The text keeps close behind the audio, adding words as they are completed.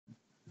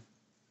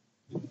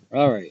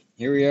Alright,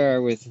 here we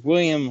are with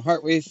William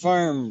Heartway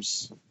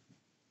Farms.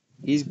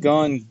 He's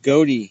gone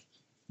goaty.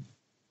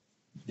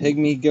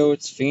 Pygmy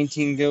goats,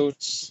 fainting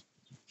goats.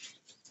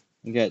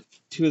 We got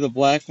two of the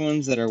black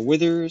ones that are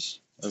withers,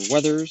 or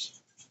wethers.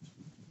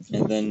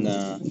 And then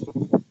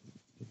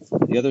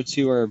the other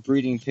two are a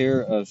breeding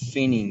pair of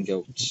fainting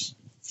goats.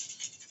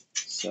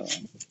 So,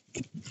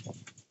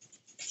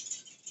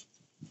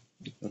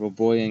 little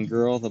boy and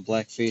girl. The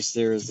black face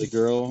there is the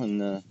girl,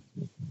 and the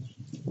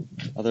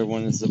other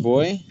one is the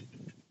boy.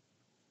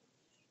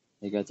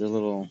 They got their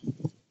little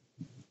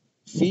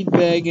feed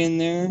bag in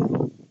there,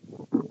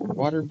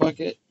 water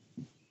bucket,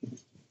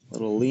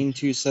 little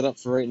lean-to set up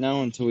for right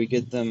now until we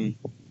get them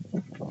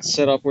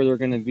set up where they're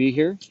going to be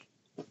here.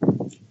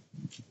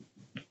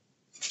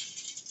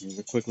 Here's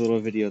a quick little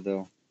video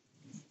though.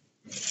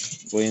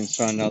 Williams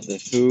found out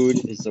that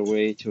food is the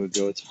way to a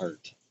goat's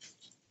heart.